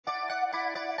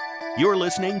You're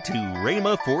listening to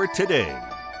Rhema for Today.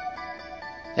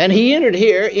 And he entered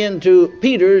here into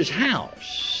Peter's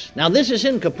house. Now, this is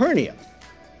in Capernaum.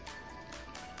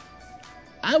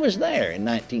 I was there in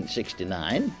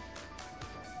 1969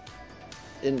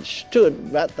 and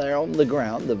stood right there on the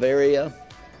ground, the very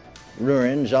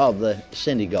ruins of the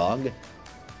synagogue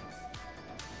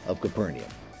of Capernaum.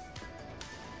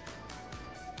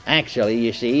 Actually,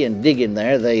 you see, in digging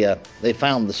there, they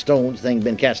found the stones, things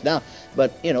been cast down,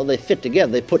 but, they fit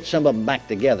together. They put some of them back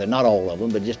together, not all of them,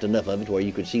 but just enough of it where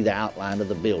you could see the outline of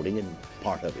the building and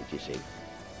part of it, you see.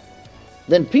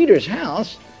 Then Peter's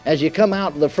house, as you come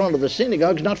out the front of the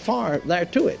synagogue, is not far there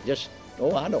to it. Just,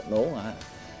 I don't know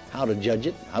how to judge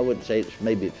it. I would say it's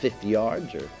maybe 50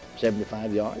 yards or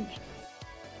 75 yards.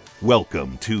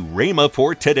 Welcome to Rhema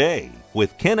for Today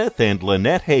with Kenneth and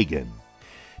Lynette Hagin.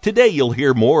 Today you'll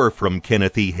hear more from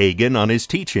Kenneth E. Hagin on his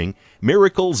teaching,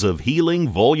 Miracles of Healing,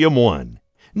 Volume 1.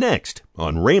 Next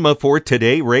on Rhema for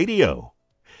Today Radio.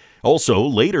 Also,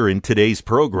 later in today's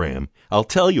program, I'll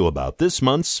tell you about this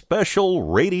month's special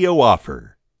radio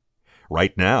offer.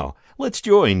 Right now, let's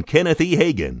join Kenneth E.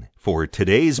 Hagin for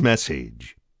today's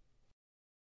message.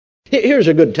 Here's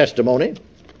a good testimony.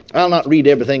 I'll not read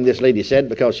everything this lady said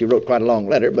because she wrote quite a long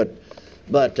letter, but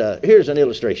here's an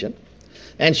illustration.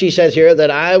 And she says here that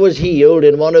I was healed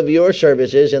in one of your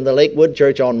services in the Lakewood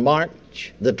Church on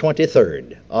March the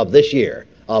 23rd of this year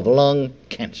of lung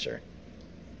cancer.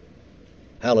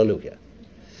 Hallelujah.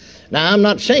 Now, I'm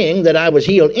not saying that I was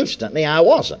healed instantly. I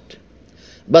wasn't.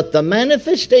 But the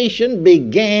manifestation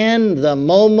began the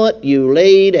moment you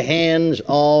laid hands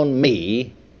on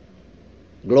me.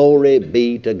 Glory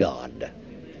be to God.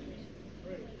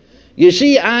 You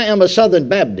see, I am a Southern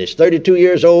Baptist, 32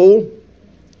 years old,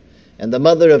 and the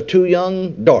mother of 2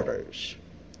 young daughters.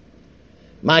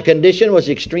 My condition was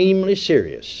extremely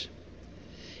serious.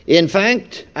 In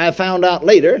fact, I found out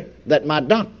later that my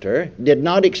doctor did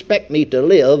not expect me to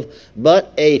live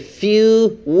but a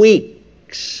few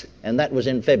weeks, and that was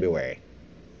in February.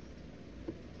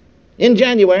 In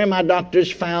January, my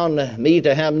doctors found me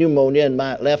to have pneumonia in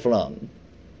my left lung.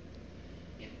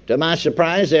 To my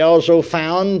surprise, they also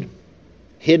found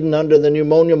hidden under the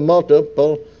pneumonia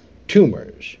multiple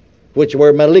tumors, which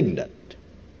were malignant.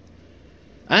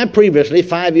 I previously,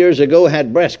 5 years ago,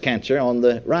 had breast cancer on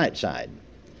the right side.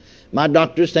 My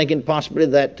doctors, thinking possibly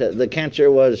that the cancer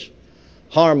was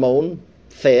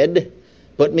hormone-fed,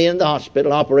 put me in the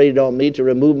hospital, operated on me to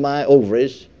remove my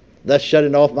ovaries, thus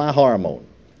shutting off my hormone.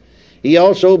 He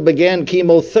also began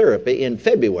chemotherapy in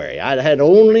February. I had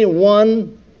only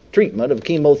one treatment of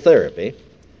chemotherapy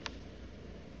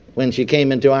when she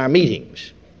came into our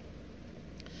meetings.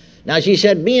 Now, she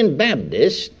said, being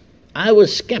Baptist, I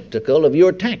was skeptical of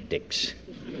your tactics.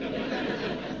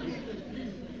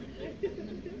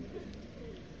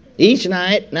 Each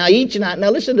night, now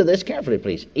listen to this carefully,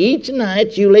 please. Each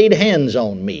night you laid hands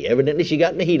on me. Evidently, she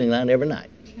got in the healing line every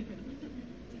night.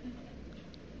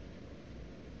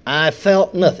 I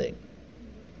felt nothing.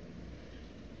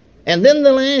 And then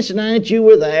the last night you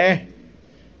were there,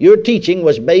 your teaching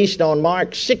was based on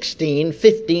Mark 16,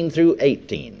 15 through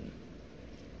 18.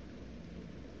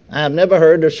 I have never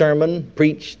heard a sermon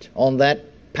preached on that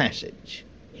passage.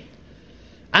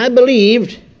 I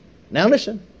believed, now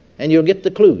listen, and you'll get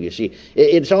the clue, you see.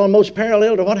 It's almost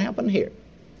parallel to what happened here.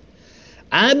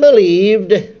 I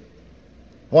believed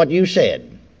what you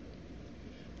said.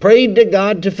 Prayed to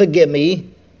God to forgive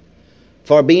me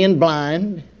for being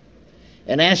blind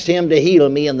and asked Him to heal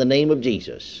me in the name of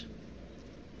Jesus.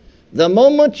 The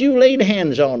moment you laid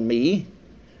hands on me,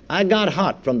 I got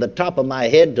hot from the top of my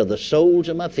head to the soles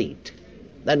of my feet.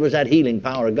 That was that healing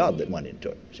power of God that went into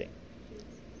it. See?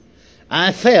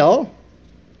 I fell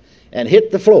and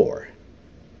hit the floor,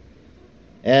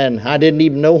 and I didn't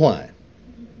even know why.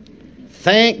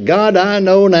 Thank God I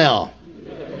know now.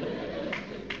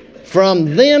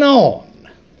 From then on,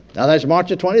 now that's March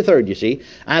the 23rd, you see,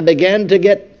 I began to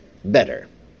get better.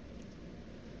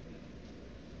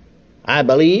 I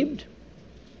believed.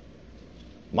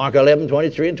 Mark 11,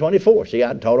 23 and 24. See,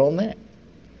 I taught on that.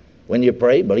 When you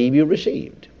pray, believe you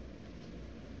received.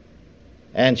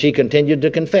 And she continued to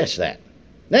confess that.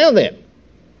 Now then,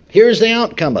 here's the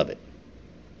outcome of it.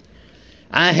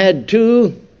 I had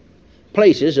 2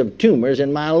 places of tumors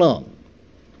in my lung.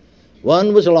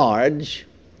 One was large,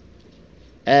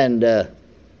 and the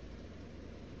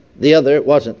other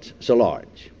wasn't so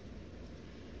large.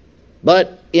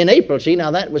 But in April, see, now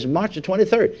that was March the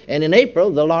 23rd. And in April,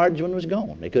 the large one was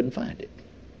gone. They couldn't find it.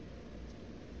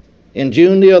 In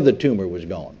June, the other tumor was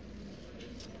gone.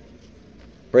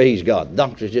 Praise God.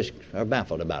 Doctors just are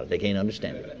baffled about it. They can't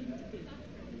understand it.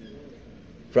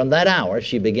 From that hour,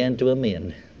 she began to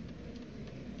amend.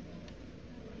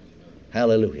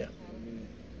 Hallelujah.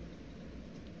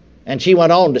 And she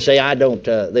went on to say,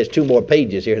 there's 2 more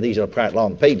pages here, these are quite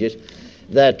long pages,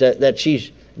 that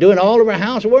she's doing all of her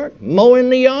housework, mowing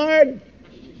the yard,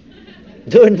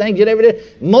 doing things you never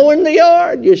did, mowing the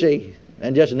yard, you see,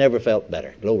 and just never felt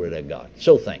better. Glory to God.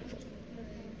 So thankful.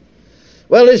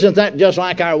 Well, isn't that just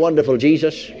like our wonderful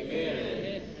Jesus?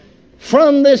 Amen.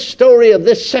 From this story of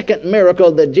this second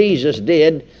miracle that Jesus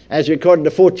did, as recorded in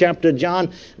the 4th chapter of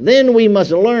John, then we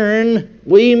must learn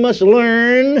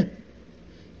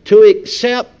to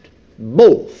accept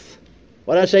both.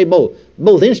 What did I say, both?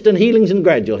 Both instant healings and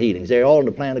gradual healings. They're all in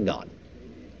the plan of God.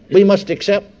 We must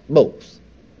accept both.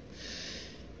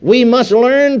 We must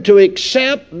learn to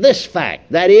accept this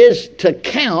fact, that is, to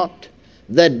count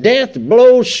the death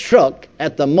blow struck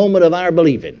at the moment of our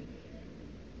believing.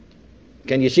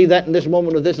 Can you see that in this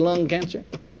moment of this lung cancer?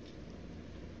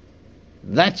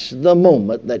 That's the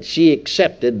moment that she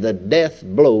accepted the death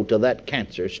blow to that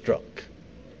cancer struck.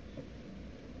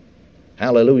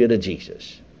 Hallelujah to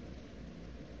Jesus.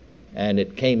 And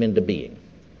it came into being.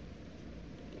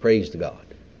 Praise to God.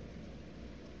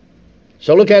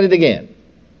 So look at it again.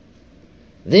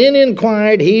 Then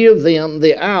inquired he of them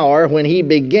the hour when he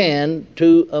began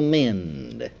to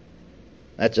amend.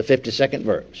 That's the 52nd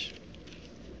verse.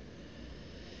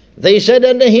 They said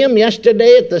unto him,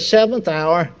 yesterday at the 7th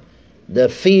hour, the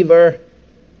fever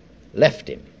left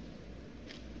him.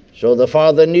 So the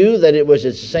father knew that it was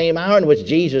at the same hour in which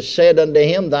Jesus said unto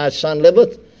him, thy son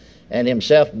liveth, and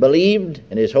himself believed,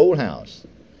 and his whole house.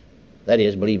 That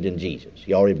is, believed in Jesus.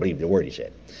 He already believed the word he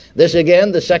said. This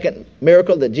again, the second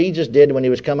miracle that Jesus did when he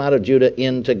was come out of Judah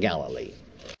into Galilee.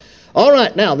 All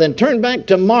right, now then turn back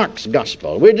to Mark's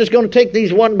gospel. We're just going to take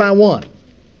these one by one.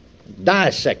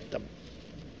 Dissect them.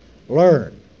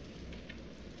 Learn.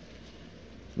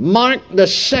 Mark, the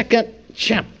 2nd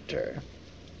chapter.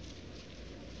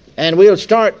 And we'll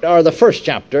start, or the 1st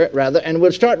chapter, rather, and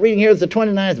we'll start reading here at the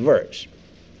 29th verse.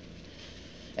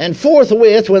 And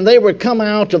forthwith, when they were come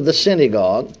out of the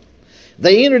synagogue,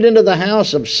 they entered into the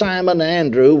house of Simon and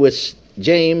Andrew with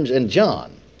James and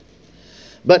John.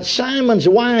 But Simon's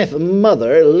wife,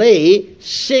 mother, lay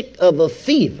sick of a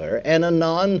fever, and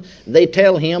anon they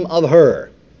tell him of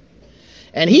her.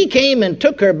 And he came and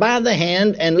took her by the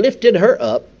hand and lifted her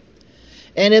up,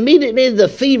 and immediately the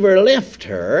fever left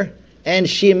her, and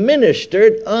she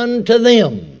ministered unto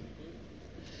them.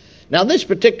 Now this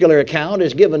particular account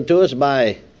is given to us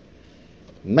by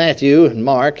Matthew and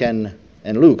Mark and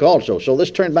Luke also. So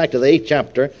let's turn back to the 8th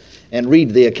chapter and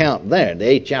read the account there, the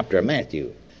 8th chapter of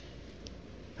Matthew,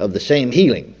 of the same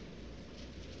healing.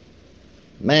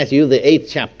 Matthew, the 8th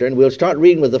chapter, and we'll start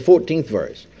reading with the 14th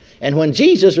verse. And when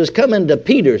Jesus was coming to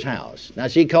Peter's house, now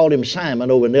she called him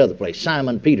Simon over in the other place,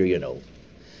 Simon Peter, you know.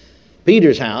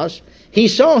 Peter's house, he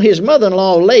saw his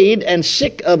mother-in-law laid and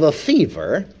sick of a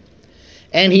fever,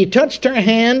 and he touched her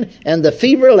hand, and the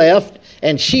fever left,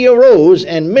 and she arose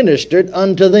and ministered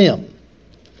unto them.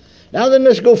 Now then,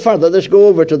 let's go further. Let's go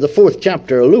over to the 4th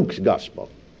chapter of Luke's Gospel.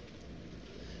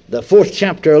 The 4th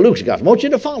chapter of Luke's Gospel. I want you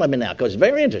to follow me now, because it's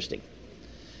very interesting.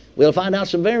 We'll find out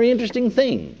some very interesting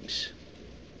things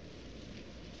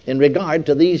in regard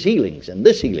to these healings and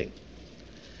this healing.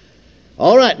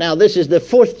 All right, now this is the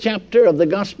 4th chapter of the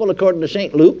Gospel according to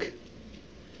St. Luke.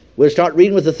 We'll start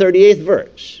reading with the 38th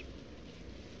verse.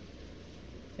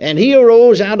 And he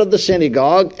arose out of the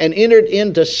synagogue and entered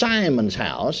into Simon's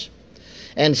house.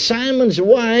 And Simon's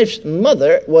wife's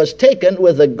mother was taken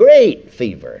with a great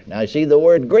fever. Now, you see the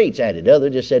word great's added. The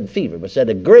other just said fever, but said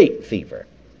a great fever.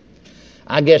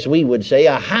 I guess we would say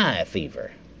a high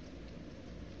fever.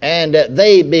 And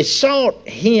they besought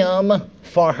him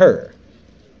for her.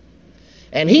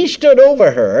 And he stood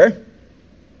over her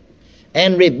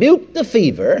and rebuked the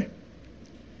fever,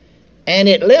 and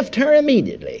it left her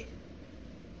immediately.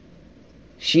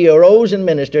 She arose and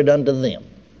ministered unto them.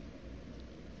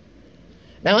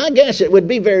 Now, I guess it would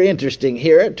be very interesting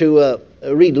here to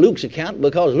read Luke's account,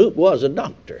 because Luke was a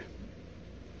doctor.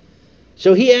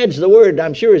 So he adds the word,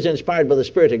 I'm sure is inspired by the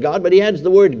Spirit of God, but he adds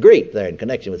the word great there in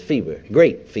connection with fever.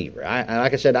 Great fever.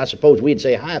 Like I said, I suppose we'd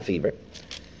say high fever.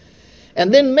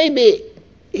 And then maybe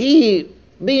he,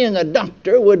 being a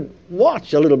doctor, would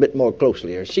watch a little bit more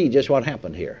closely or see just what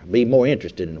happened here. Be more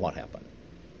interested in what happened.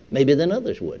 Maybe than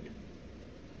others would.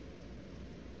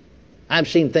 I've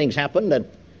seen things happen that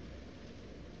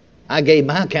I gave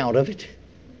my account of it,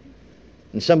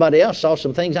 and somebody else saw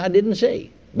some things I didn't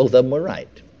see. Both of them were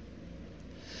right.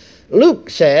 Luke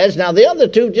says, now the other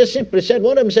two just simply said,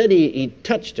 one of them said he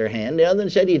touched her hand, the other one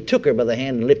said he took her by the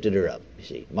hand and lifted her up. You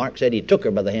see, Mark said he took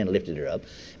her by the hand and lifted her up.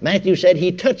 Matthew said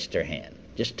he touched her hand,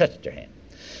 just touched her hand.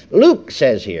 Luke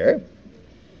says here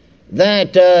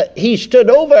that he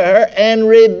stood over her and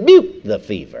rebuked the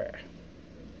fever,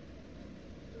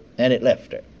 and it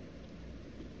left her.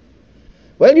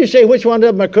 Well, you say, which one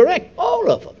of them are correct? All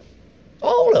of them.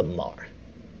 All of them are.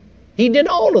 He did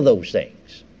all of those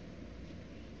things.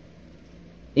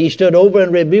 He stood over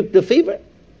and rebuked the fever.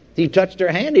 He touched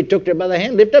her hand. He took her by the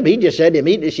hand, lifted up. He just said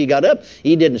immediately she got up.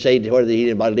 He didn't say whether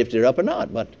anybody lifted her up or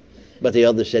not, but the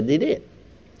others said they did.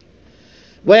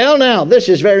 Well, now, this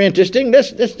is very interesting.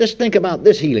 Let's think about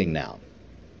this healing now.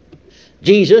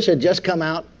 Jesus had just come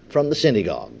out from the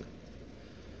synagogue,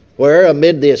 where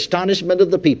amid the astonishment of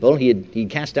the people, he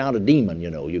cast out a demon, you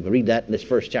know. You can read that in this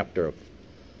first chapter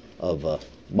of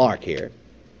Mark here.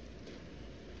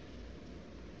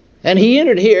 And he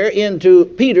entered here into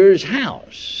Peter's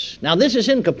house. Now, this is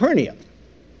in Capernaum.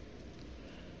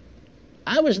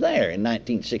 I was there in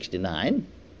 1969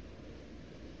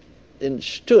 and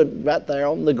stood right there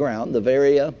on the ground, the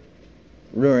very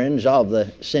ruins of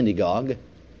the synagogue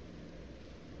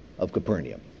of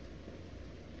Capernaum.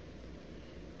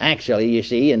 Actually, you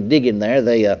see, in digging there,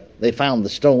 they found the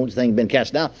stones, things been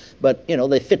cast down, but, you know,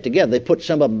 they fit together. They put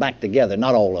some of them back together,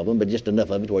 not all of them, but just enough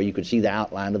of it where you could see the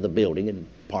outline of the building and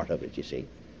part of it, you see.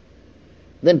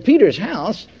 Then Peter's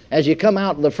house, as you come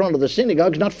out the front of the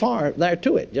synagogue, is not far there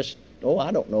to it. Just,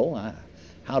 I don't know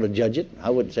how to judge it.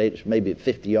 I would say it's maybe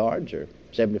 50 yards or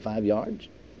 75 yards.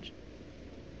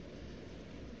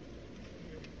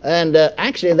 And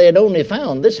actually, they had only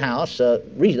found this house,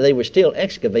 they were still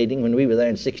excavating when we were there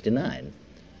in 69.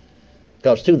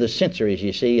 Because through the centuries,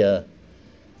 you see,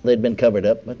 they'd been covered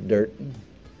up with dirt and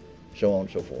so on and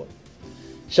so forth.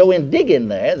 So in digging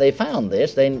there, they found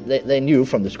this. They knew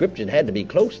from the scripture it had to be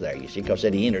close there, you see, because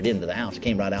he entered into the house,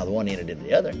 came right out of the one, entered into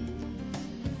the other.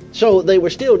 So they were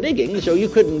still digging, so you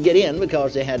couldn't get in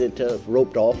because they had it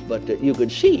roped off, but you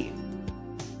could see.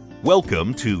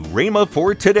 Welcome to Rhema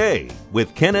for Today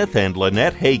with Kenneth and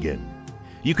Lynette Hagin.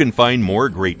 You can find more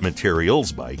great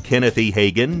materials by Kenneth E.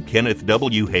 Hagin, Kenneth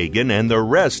W. Hagin, and the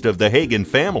rest of the Hagin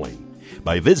family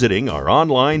by visiting our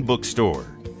online bookstore.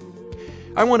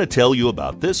 I want to tell you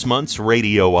about this month's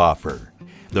radio offer.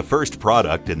 The first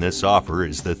product in this offer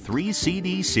is the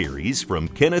 3-CD series from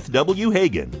Kenneth W.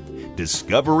 Hagin,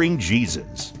 Discovering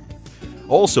Jesus.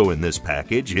 Also in this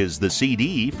package is the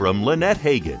CD from Lynette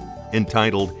Hagin,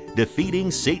 entitled Defeating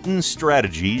Satan's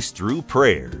Strategies Through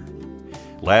Prayer.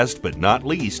 Last but not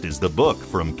least is the book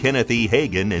from Kenneth E.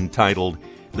 Hagin entitled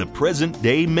The Present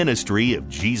Day Ministry of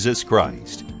Jesus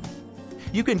Christ.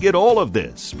 You can get all of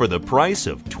this for the price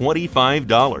of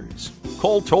 $25.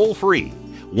 Call toll-free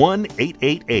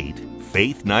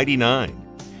 1-888-FAITH-99.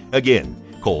 Again,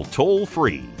 call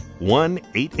toll-free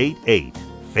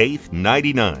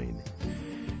 1-888-FAITH-99.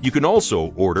 You can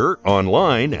also order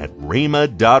online at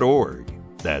rhema.org.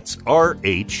 That's rhema.org.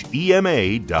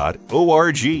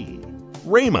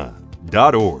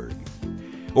 rhema.org.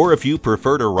 Or if you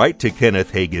prefer to write to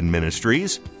Kenneth Hagin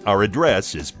Ministries, our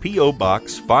address is P.O.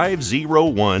 Box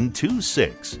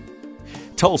 50126,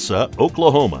 Tulsa,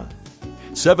 Oklahoma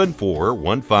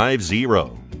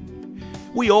 74150.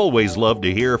 We always love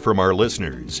to hear from our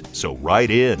listeners, so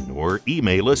write in or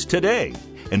email us today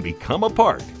and become a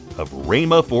part of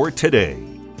Rhema for Today.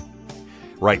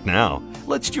 Right now,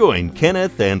 let's join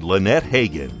Kenneth and Lynette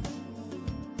Hagin.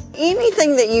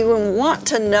 Anything that you want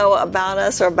to know about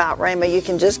us or about Rhema, you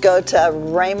can just go to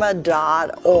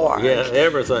rhema.org. Yeah,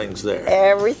 everything's there.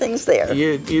 Everything's there.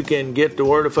 You can get the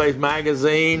Word of Faith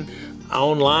magazine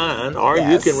online, or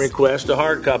Yes. you can request a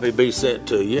hard copy be sent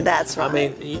to you. That's right. I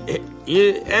mean,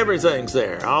 everything's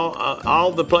there.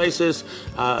 All the places,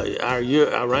 our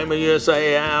Rhema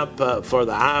USA app for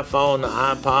the iPhone, the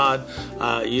iPod.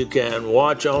 You can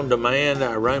watch on demand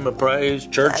our Rhema Praise,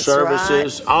 church That's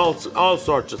services, right. all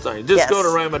sorts of things. Just Yes. go to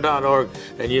rhema.org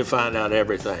and you'll find out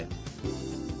everything.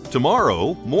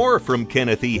 Tomorrow, more from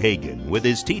Kenneth E. Hagin with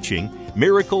his teaching,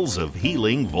 Miracles of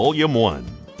Healing, Volume 1.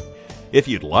 If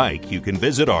you'd like, you can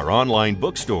visit our online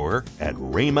bookstore at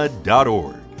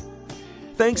rhema.org.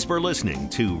 Thanks for listening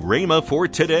to Rhema for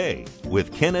Today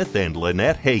with Kenneth and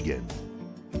Lynette Hagin.